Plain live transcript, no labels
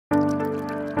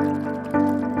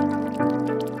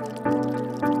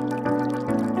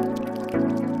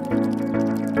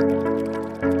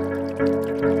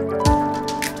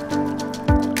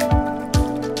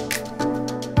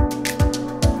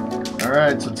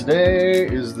Today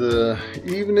is the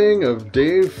evening of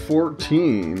day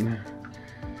 14,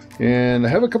 and I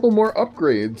have a couple more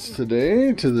upgrades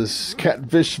today to this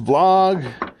catfish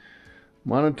vlog,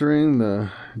 monitoring the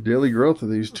daily growth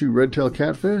of these two red-tailed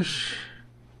catfish.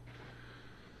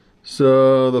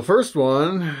 So the first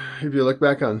one, if you look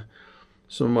back on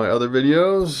some of my other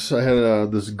videos, I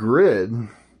had this grid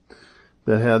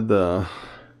that had the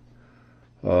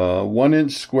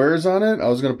 1-inch squares on it. I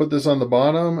was going to put this on the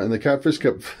bottom, and the catfish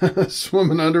kept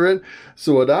swimming under it.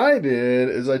 So what I did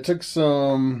is I took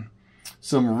some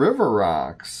river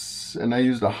rocks and I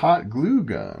used a hot glue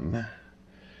gun.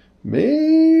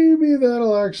 Maybe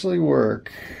that'll actually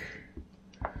work.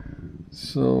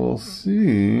 So we'll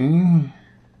see.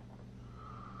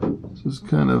 Just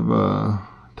kind of a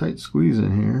tight squeeze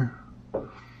in here.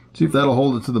 See if that'll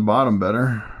hold it to the bottom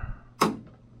better.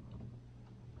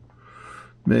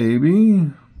 Maybe.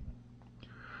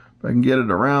 If I can get it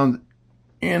around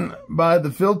in by the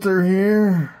filter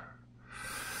here.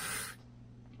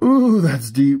 Ooh, that's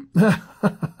deep.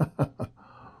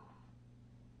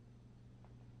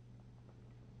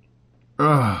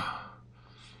 Alright,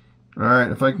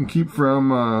 if I can keep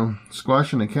from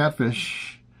squashing a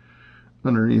catfish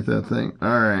underneath that thing.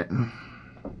 Alright.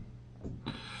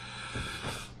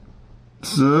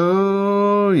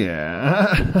 So,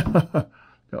 yeah.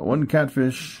 Got one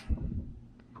catfish.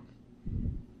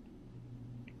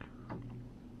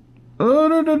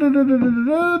 Oh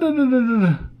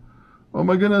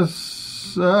my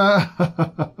goodness.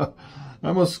 I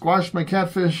almost squashed my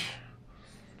catfish.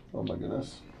 Oh my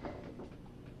goodness.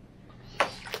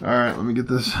 Alright, let me get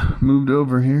this moved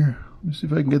over here. Let me see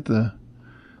if I can get the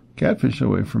catfish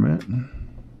away from it.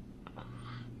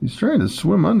 He's trying to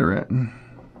swim under it.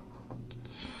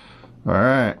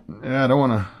 Alright. Yeah, I don't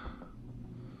want to.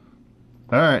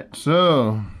 Alright,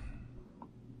 so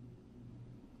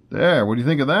there, what do you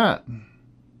think of that?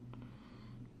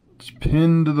 It's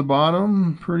pinned to the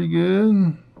bottom, pretty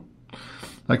good.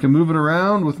 I can move it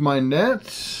around with my net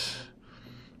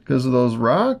because of those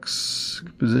rocks.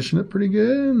 Position it pretty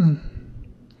good.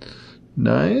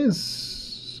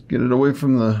 Nice. Get it away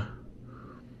from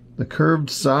the curved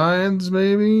sides,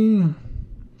 maybe.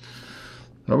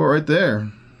 How about right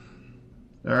there?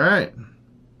 Alright.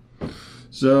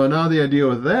 So now the idea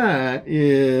with that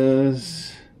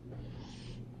is,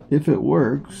 if it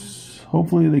works,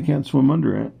 hopefully they can't swim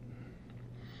under it.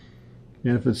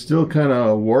 And if it's still kind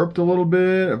of warped a little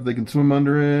bit, if they can swim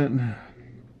under it,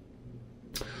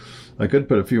 I could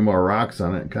put a few more rocks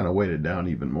on it and kind of weight it down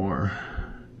even more.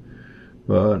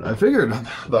 But I figured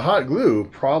the hot glue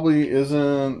probably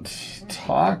isn't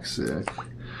toxic.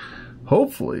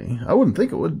 Hopefully. I wouldn't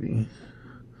think it would be.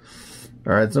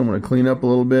 Alright, so I'm going to clean up a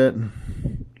little bit.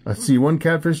 I see one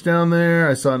catfish down there.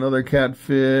 I saw another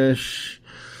catfish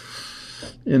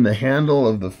in the handle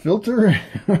of the filter.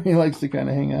 He likes to kind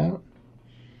of hang out.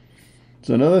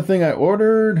 So another thing I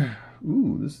ordered.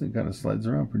 Ooh, this thing kind of slides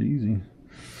around pretty easy.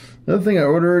 Another thing I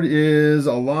ordered is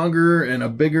a longer and a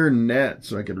bigger net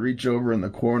so I could reach over in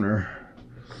the corner.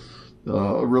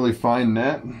 A really fine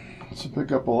net to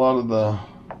pick up a lot of the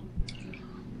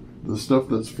stuff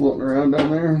that's floating around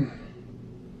down there.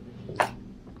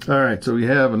 Alright, so we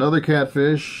have another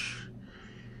catfish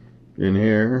in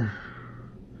here.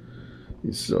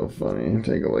 He's so funny.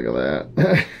 Take a look at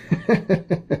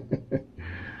that.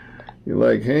 He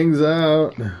like hangs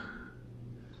out.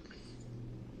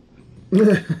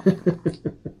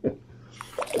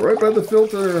 Right by the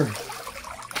filter.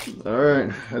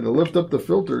 Alright, had to lift up the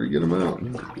filter to get him out.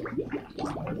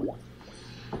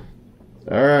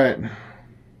 Alright.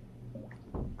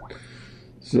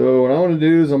 So what I want to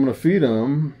do is I'm going to feed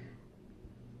them.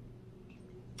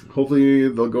 Hopefully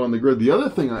they'll go on the grid. The other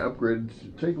thing I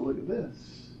upgraded, take a look at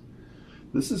this.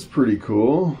 This is pretty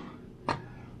cool.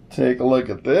 Take a look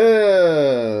at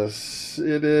this.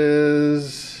 It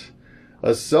is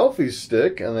a selfie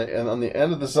stick, and on the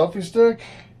end of the selfie stick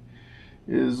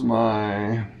is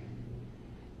my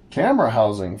camera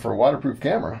housing for a waterproof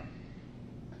camera.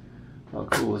 How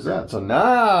cool is that? So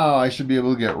now I should be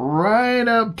able to get right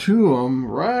up to them,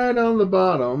 right on the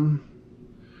bottom.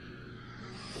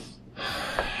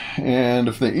 And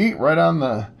if they eat right on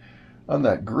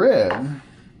that grid,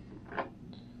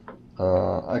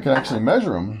 I can actually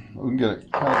measure them. We can get a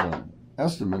kind of an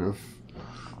estimate of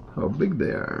how big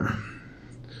they are.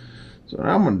 So what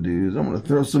I'm going to do is I'm going to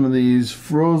throw some of these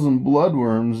frozen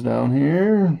bloodworms down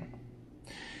here.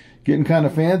 Getting kind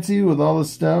of fancy with all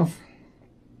this stuff.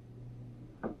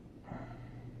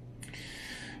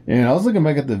 And I was looking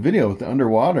back at the video with the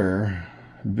underwater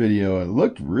video. It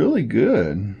looked really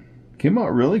good. Came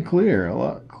out really clear, a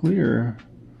lot clearer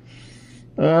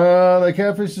The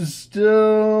catfish is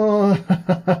still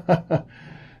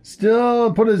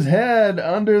still put his head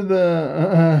under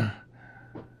the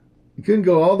he couldn't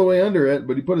go all the way under it,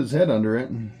 but he put his head under it,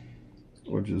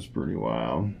 which is pretty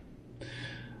wild.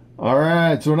 All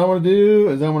right, so what I want to do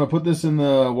is I want to put this in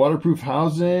the waterproof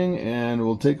housing, and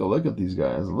we'll take a look at these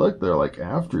guys. Look, they're like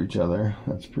after each other.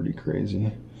 That's pretty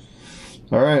crazy.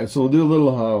 All right, so we'll do a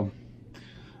little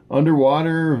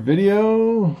underwater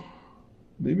video.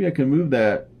 Maybe I can move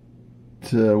that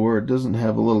to where it doesn't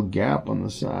have a little gap on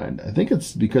the side. I think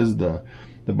it's because the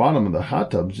bottom of the hot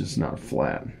tub's just not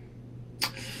flat.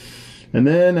 And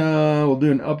then we'll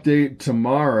do an update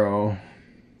tomorrow.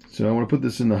 So I want to put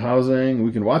this in the housing.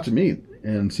 We can watch them eat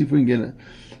and see if we can get an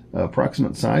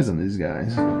approximate size on these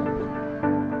guys.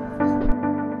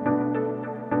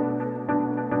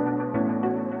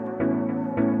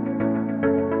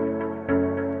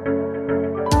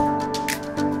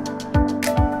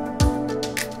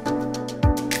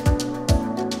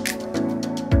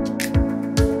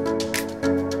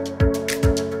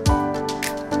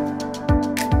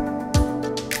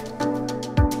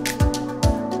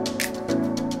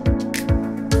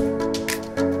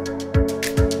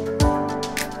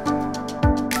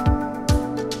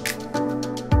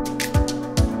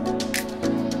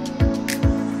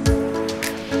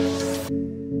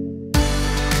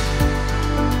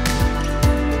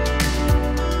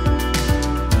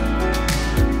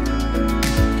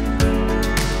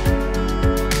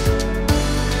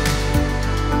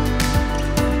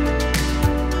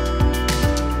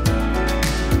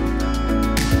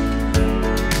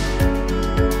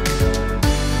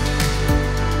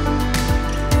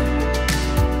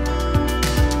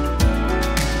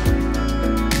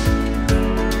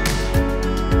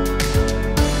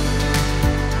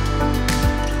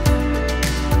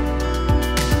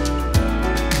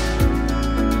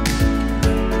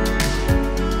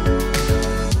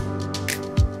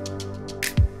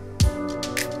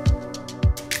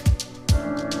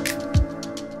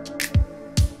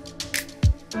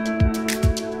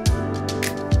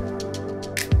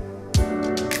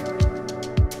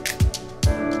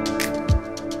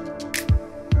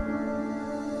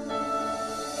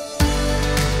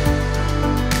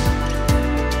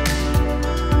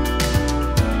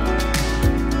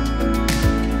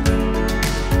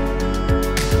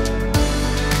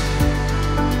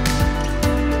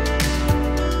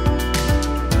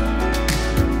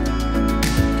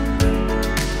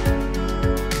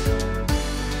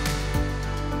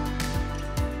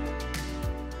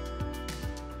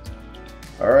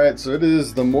 Alright, so it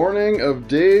is the morning of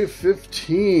day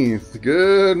 15th.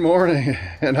 Good morning.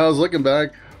 And I was looking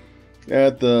back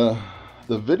at the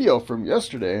video from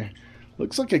yesterday.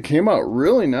 Looks like it came out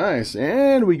really nice.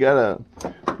 And we got a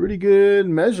pretty good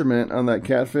measurement on that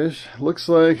catfish. Looks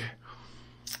like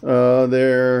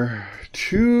they're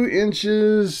 2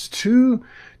 inches, 2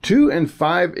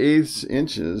 5/8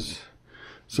 inches.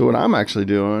 So what I'm actually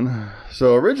doing,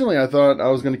 so originally I thought I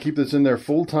was going to keep this in there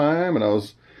full time, and I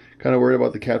was kind of worried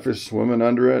about the catfish swimming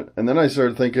under it. And then I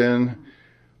started thinking,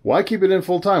 why keep it in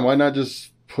full time? Why not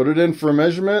just put it in for a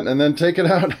measurement and then take it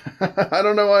out? I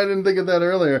don't know why I didn't think of that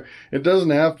earlier. It doesn't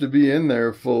have to be in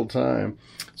there full time.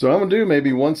 So I'm going to do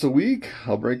maybe once a week.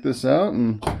 I'll break this out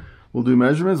and we'll do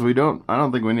measurements. I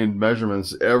don't think we need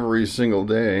measurements every single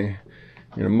day.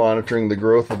 You know, monitoring the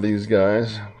growth of these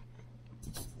guys.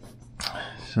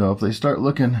 So if they start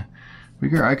looking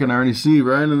bigger, I can already see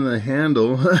right in the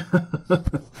handle.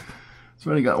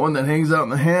 So I got one that hangs out in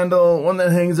the handle, one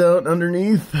that hangs out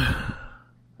underneath.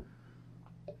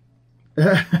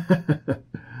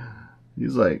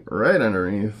 He's like right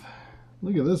underneath.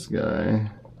 Look at this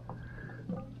guy.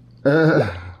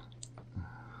 That's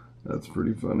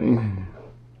pretty funny.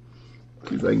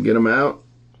 See if I can get him out.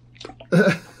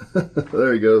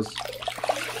 There he goes.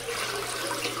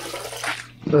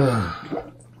 All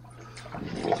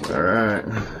right.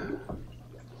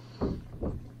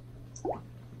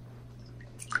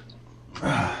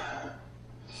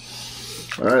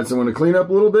 All right, so I'm going to clean up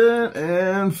a little bit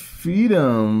and feed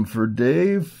them for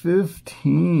day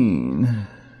 15.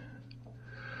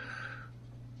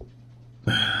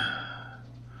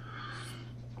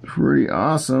 Pretty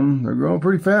awesome. They're growing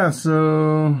pretty fast.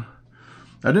 So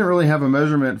I didn't really have a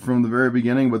measurement from the very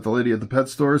beginning, but the lady at the pet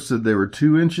store said they were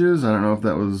 2 inches. I don't know if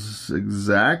that was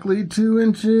exactly 2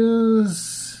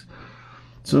 inches.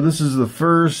 So this is the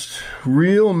first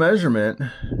real measurement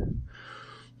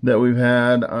that we've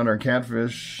had on our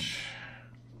catfish.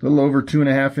 A little over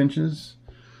 2.5 inches.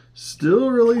 Still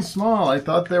really small. I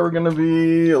thought they were going to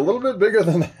be a little bit bigger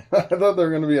than that. I thought they were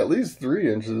going to be at least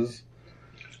 3 inches.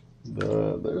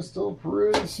 But they're still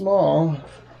pretty small.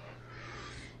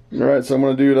 Alright, so I'm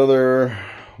going to do another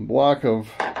block of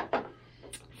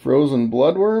frozen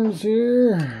bloodworms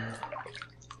here.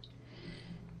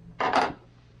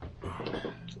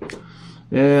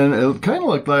 And it kind of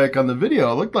looked like, on the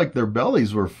video, it looked like their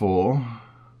bellies were full.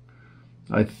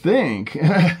 I think.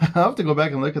 I'll have to go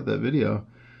back and look at that video.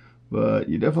 But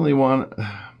you definitely want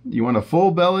a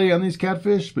full belly on these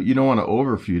catfish, but you don't want to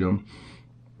overfeed them.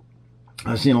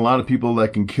 I've seen a lot of people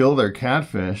that can kill their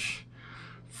catfish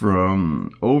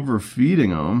from overfeeding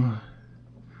them.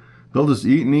 They'll just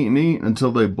eat and eat and eat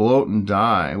until they bloat and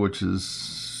die, which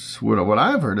is what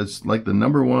I've heard. It's like the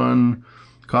 #1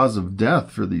 cause of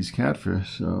death for these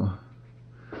catfish. So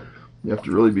you have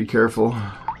to really be careful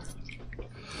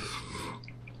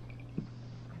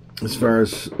as far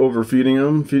as overfeeding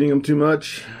them, feeding them too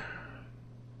much.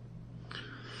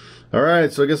 All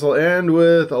right, so I guess I'll end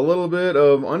with a little bit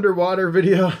of underwater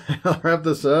video. I'll wrap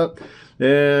this up,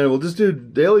 and we'll just do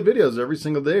daily videos every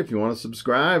single day if you want to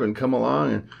subscribe and come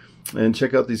along and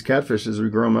check out these catfish as we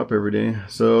grow them up every day.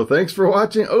 So thanks for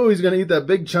watching. Oh, he's gonna eat that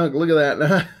big chunk. Look at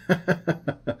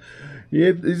that.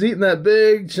 He's eating that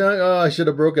big chunk. Oh, I should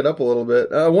have broke it up a little bit.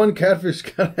 One catfish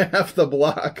got half the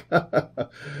block.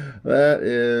 That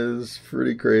is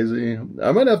pretty crazy.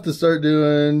 I might have to start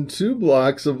doing 2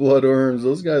 blocks of bloodworms.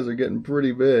 Those guys are getting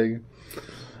pretty big.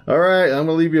 All right, I'm going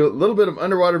to leave you a little bit of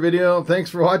underwater video. Thanks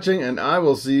for watching, and I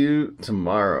will see you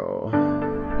tomorrow.